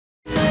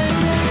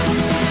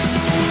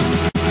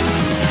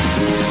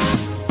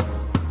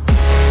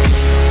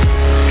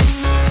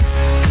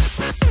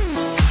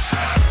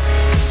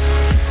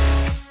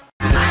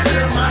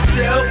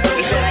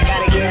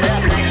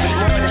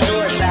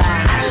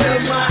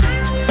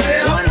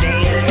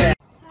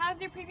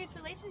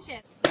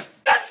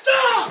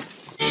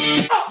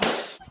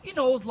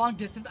goes long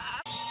distance.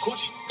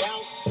 Coochie down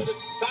to the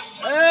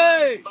side.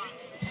 Hey!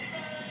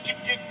 Keep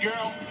your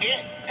girl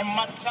head in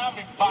my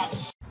Tommy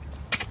box.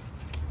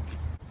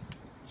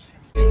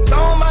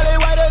 Somebody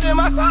whiter than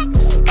my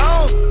socks. I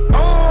don't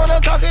wanna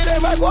talk it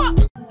in my guap.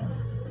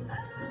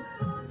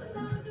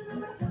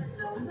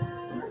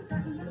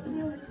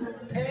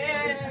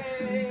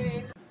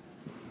 Hey!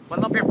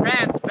 Button up your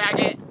pants,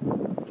 faggot.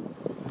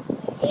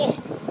 Oh!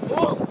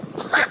 Oh!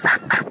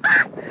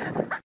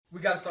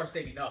 We gotta start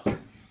saving up.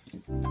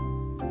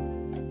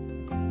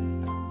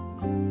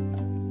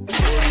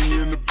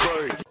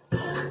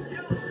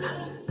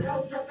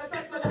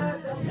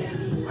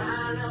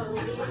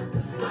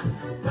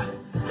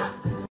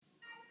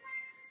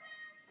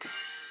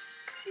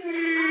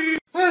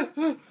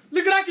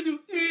 Look what I can do.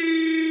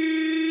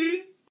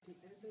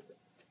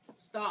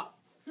 Stop.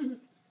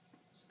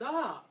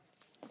 Stop.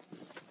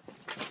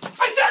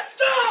 I said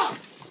stop!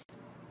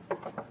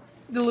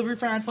 Delivery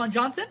for Antoine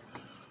Johnson.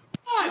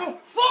 5,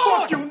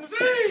 4,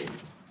 3.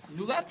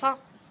 New laptop.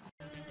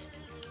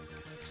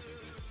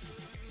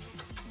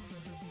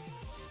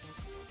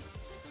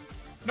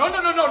 No.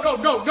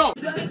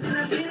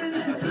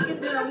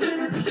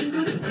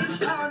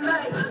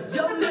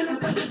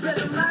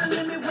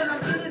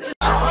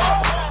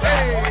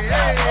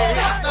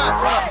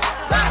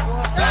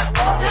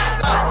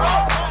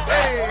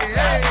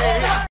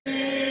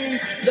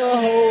 The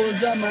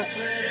holes on my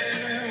sweater.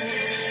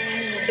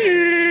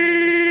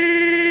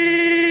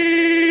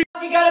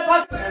 You got a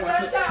pocket for the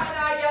sunshine.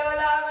 I gotta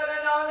love it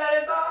and all that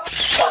is all.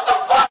 What the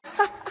fuck?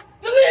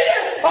 Delete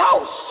it! Oh!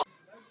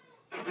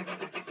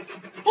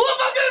 Who the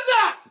fuck is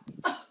that?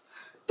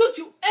 Don't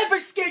you ever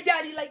scare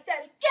daddy like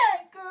that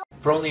again, girl.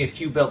 For only a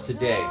few belts a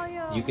day,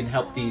 you can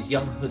help these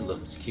young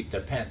hoodlums keep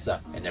their pants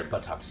up and their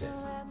buttocks in.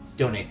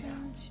 Donate now.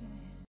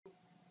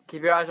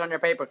 Keep your eyes on your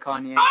paper,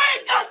 Kanye. I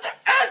ain't got the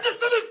answers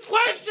to this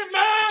question,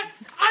 man!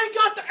 I ain't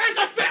got the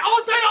answers, man!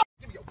 All day!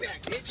 Give me your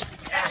back, bitch!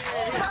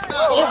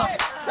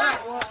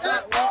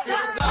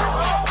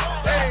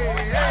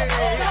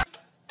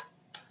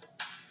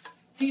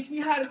 Teach me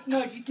how to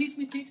snuggie. Teach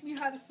me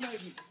how to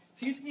snuggie.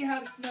 Teach me how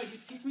to snuggie.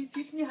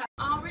 Teach me how.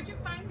 Oh, where'd you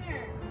find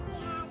her?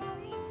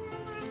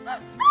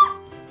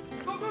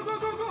 Go!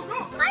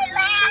 My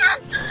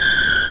lamp!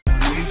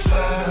 We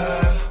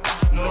fly,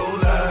 no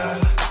lie,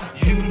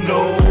 you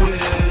know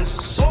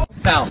this.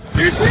 Now,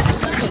 seriously?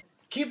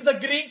 Keep the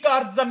green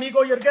cards,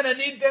 amigo. You're gonna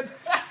need them.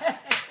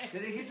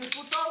 Did he hit the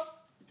foot though?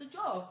 It's a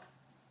joke.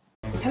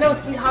 Hello,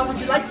 sweetheart. Would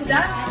you like to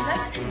dance?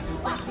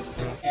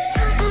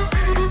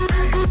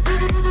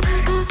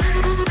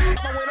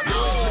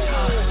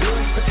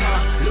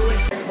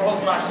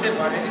 Hold my shit,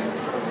 my nigga.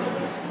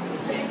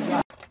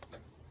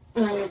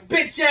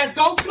 Bitch ass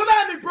ghost, come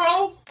at me,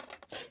 bro.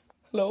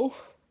 Hello,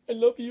 I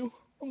love you.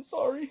 I'm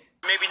sorry.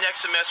 Maybe next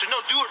semester. No,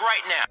 do it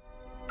right now.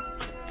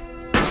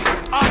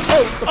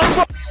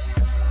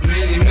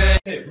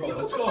 Hey, bro,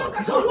 let's go. I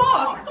can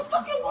walk. I can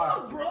fucking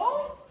walk,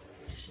 bro.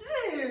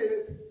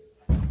 Shit.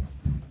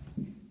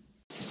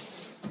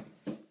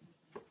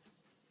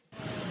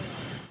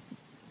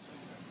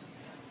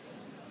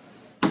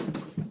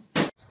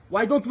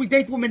 Why don't we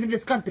date women in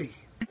this country?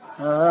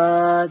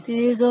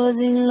 This was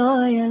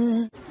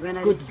loyal. When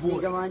I Good just boy.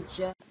 think I want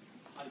you.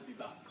 I'll be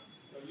back.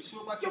 Are you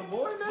sure about your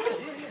boy, man?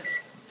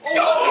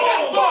 Yo!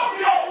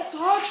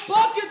 Touch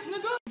buckets,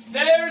 nigga!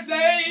 There's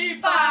a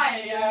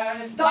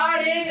fire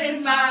starting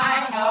in my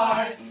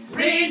heart,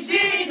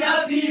 reaching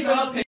a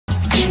fever pitch.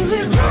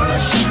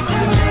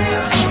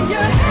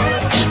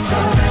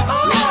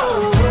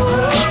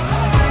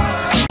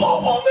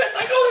 Oh, miss!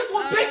 I know this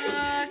one, big miss!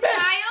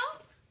 Kyle?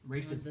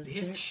 Racist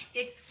bitch.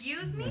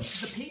 Excuse me?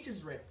 The page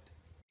is ripped.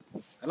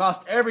 I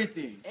lost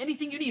everything.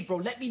 Anything you need, bro,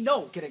 let me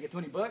know. Can I get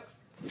 20 bucks?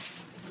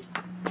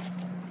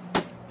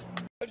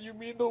 How do you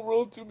mean the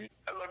world to me?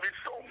 I love you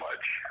so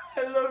much.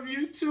 I love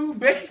you too,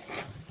 babe.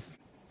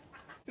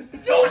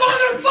 You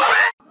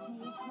motherfucker!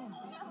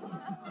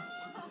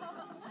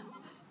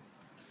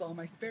 So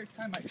my spare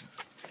time,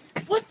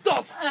 What the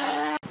f?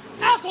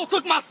 Asshole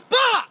took my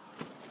spot!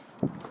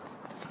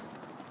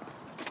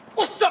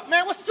 What's up,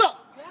 man? What's up?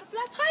 You had a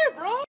flat tire,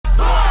 bro.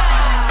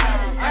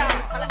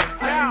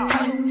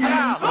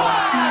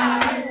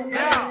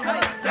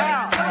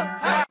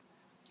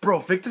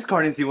 Bro, fix this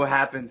card and see what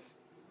happens.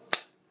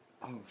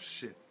 Oh,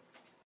 shit.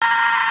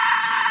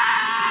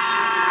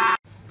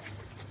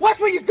 Watch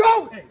where you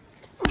go! Hey.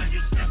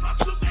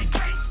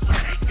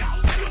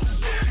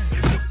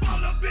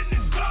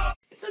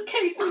 It's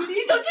okay,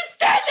 sweetie. Don't just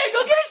stand there. Go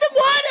get her some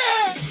water.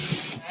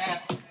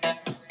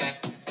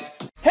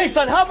 Hey,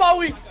 son, how about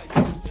we...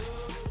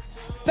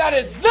 That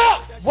is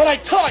not what I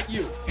taught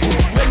you.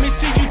 Let me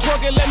see you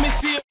drunk and let me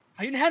see it.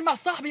 هينهان مع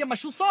صاحبي اما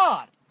شو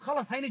صار؟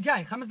 خلص هيني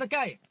جاي 5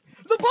 دقايق.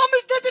 The bomb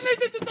is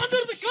detonated. It's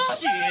under the car.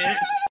 Shit.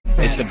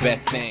 It's the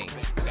best thing.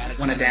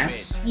 Wanna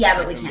dance? Yeah,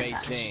 but we can't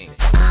touch.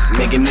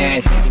 Make it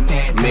nasty.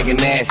 Make it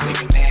nasty.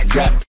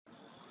 Drop.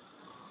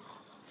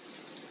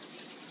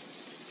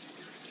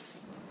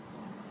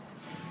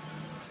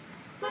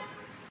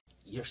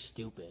 You're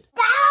stupid.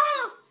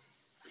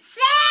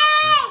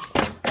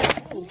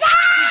 Stop!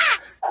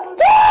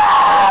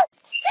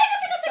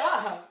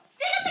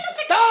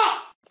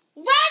 Stop!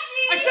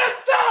 Wedgie! I said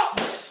stop!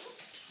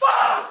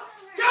 Fuck!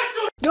 Get to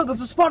Yo,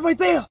 there's a spot right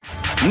there.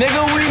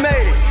 Nigga, we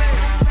made it.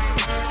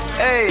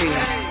 Hey.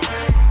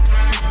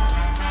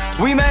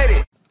 We made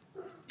it.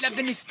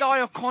 Lebanese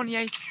style,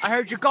 Kanye. I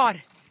heard you're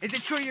God. Is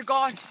it true you're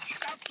God?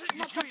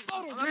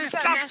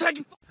 Stop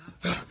taking.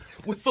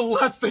 What's the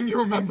last thing you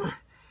remember?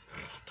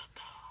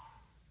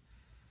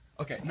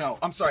 Okay, no,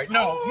 I'm sorry.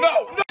 No!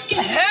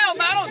 Hell,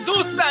 man, I don't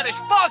do Spanish.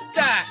 Fuck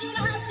that.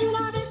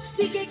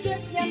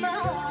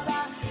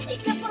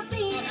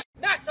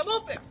 Next, I'm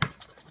open.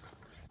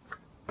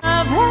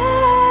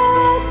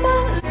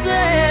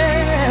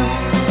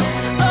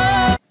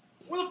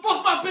 Where the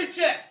fuck my bitch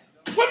at?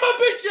 Where my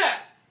bitch at?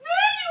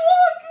 There you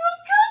are, girl.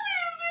 Come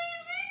here,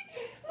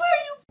 baby. Where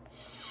are you?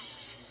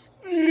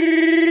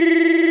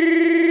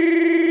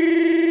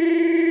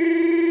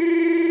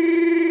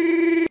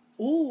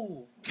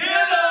 Ooh.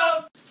 Kill him!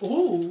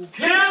 Ooh.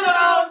 Kill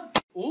him!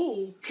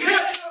 Ooh. Kill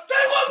him!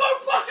 Say one more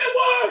fucking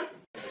word!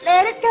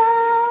 Let it go.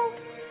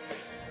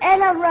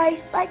 And I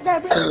rise like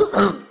that.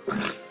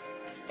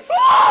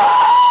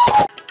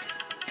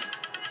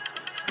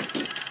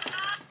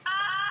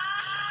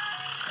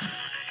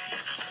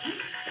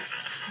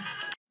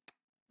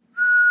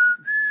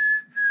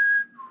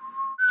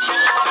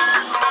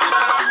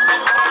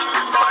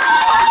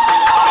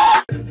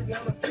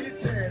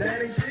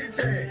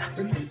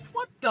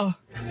 What the?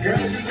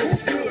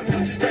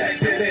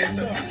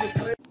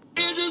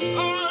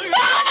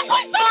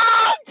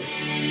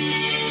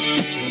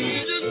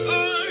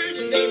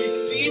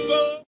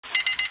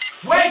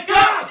 Wake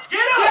up!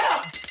 Get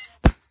up!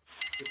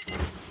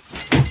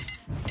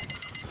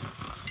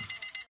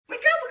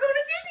 Wake up, we're going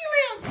to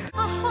Disneyland. A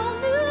whole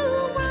new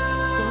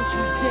world. Don't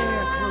you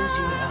dare close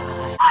your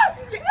eyes.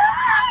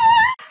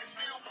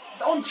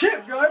 Don't chip,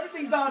 girl.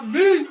 Everything's on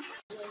me.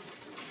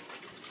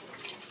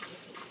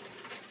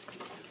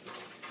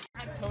 I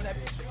told that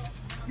bitch.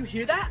 You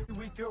hear that?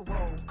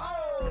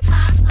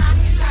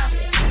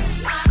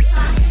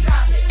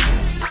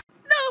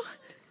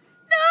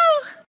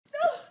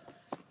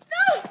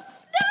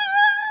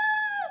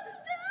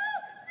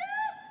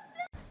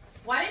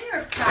 Why didn't you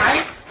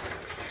reply?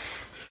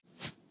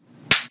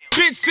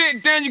 Bitch,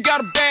 sit down, you got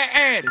a bad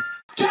attitude.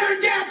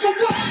 Turn down for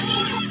what?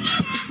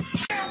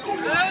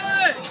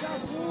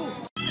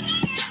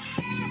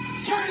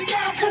 Turn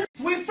down for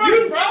Swing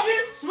first, bro.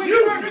 Swing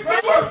first, bro.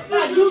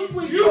 Nah, you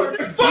swing first.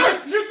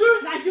 First, nigga.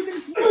 Nah, you can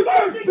swing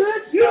first,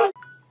 bitch.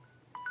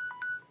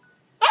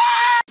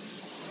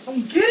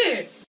 Don't get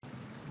it.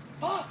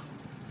 Fuck.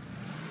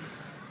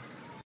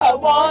 I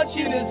want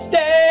you to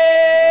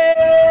stay.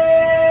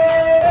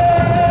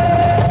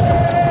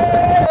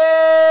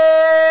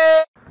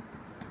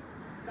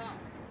 Stop.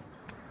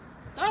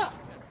 Stop.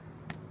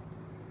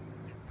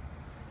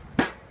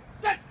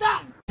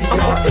 Stop. I'm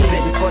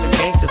representing for the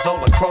gangsters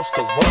all across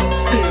the world.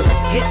 Still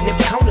hitting them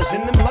counters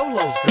in them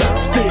lolos, girl.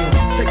 Still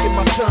taking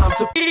my time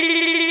to.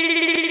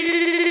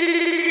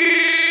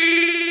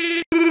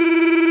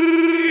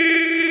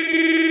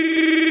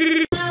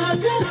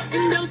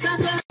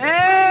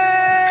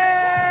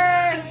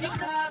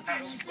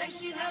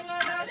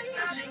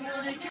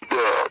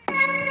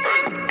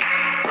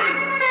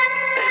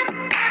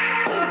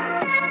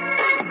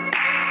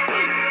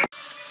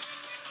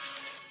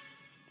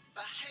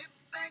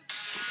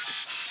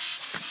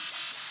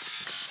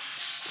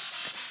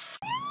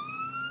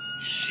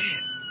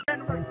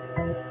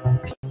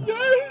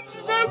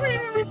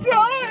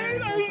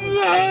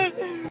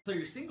 So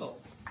you're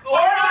single? Or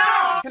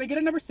not! Can I get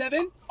a number 7?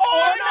 Or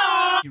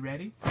not! You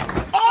ready?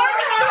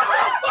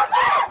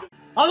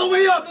 All the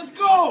way up, let's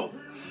go!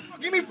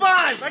 Give me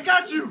 5, I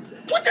got you!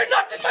 Put your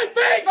nuts in my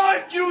face! No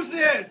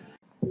excuses!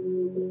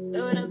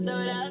 Throw it up,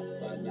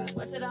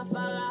 watch it all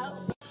fall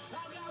out.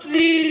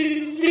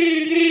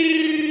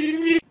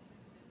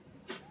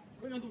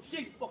 We're gonna do shit,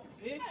 you fucking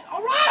pig.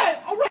 Alright!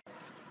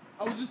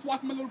 I was just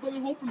walking my little brother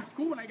home from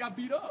school and I got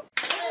beat up.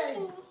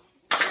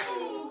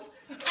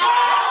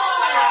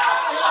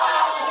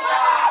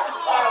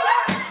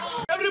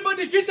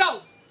 Everybody get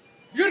out!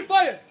 You're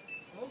fired!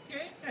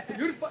 Okay.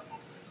 You're fired!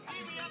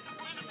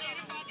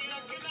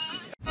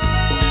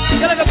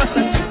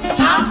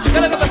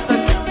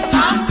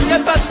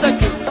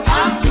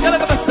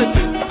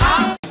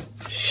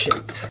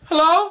 Shit.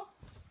 Hello?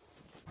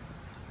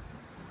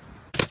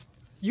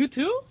 You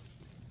too?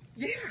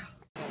 Yeah.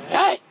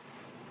 Hey!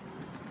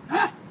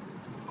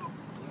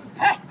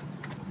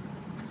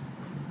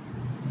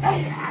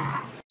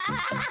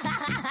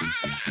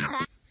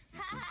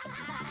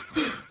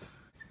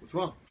 What's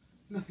wrong?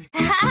 Nothing.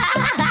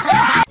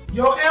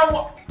 Yo,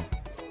 Anwar.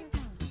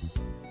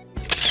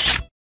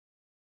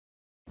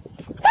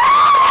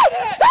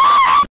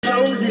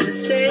 Toes in the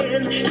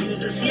sand,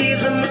 use the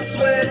sleeves of my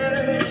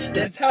sweater.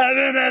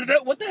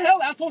 What the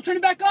hell, asshole? Turn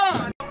it back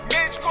on!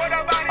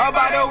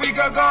 About a week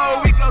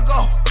ago.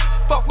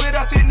 Fuck with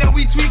us and then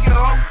we tweaking,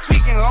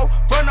 ho.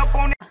 Run up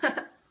on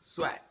it.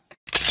 Swag.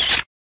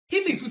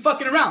 He thinks we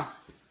fucking around.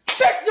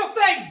 Fix your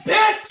face,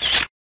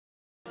 bitch!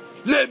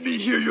 Let me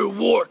hear your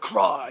war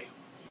cry.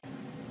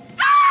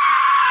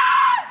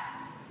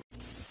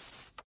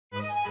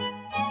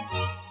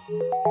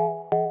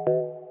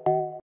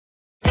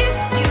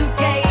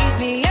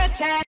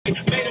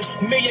 Made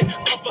 $1 million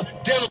off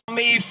a dinner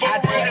me. I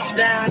touched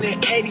down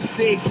in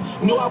 86.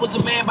 Knew I was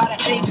a man by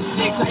the age of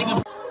 6. I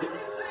even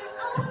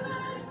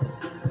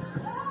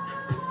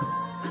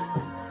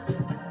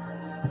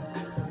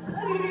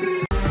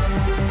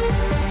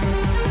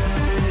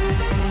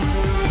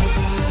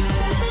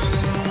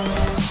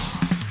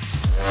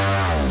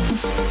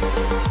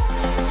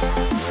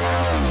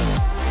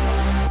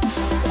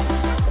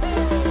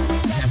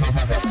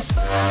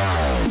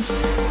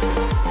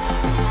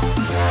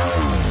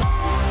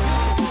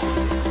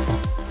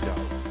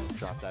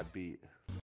drop that beat.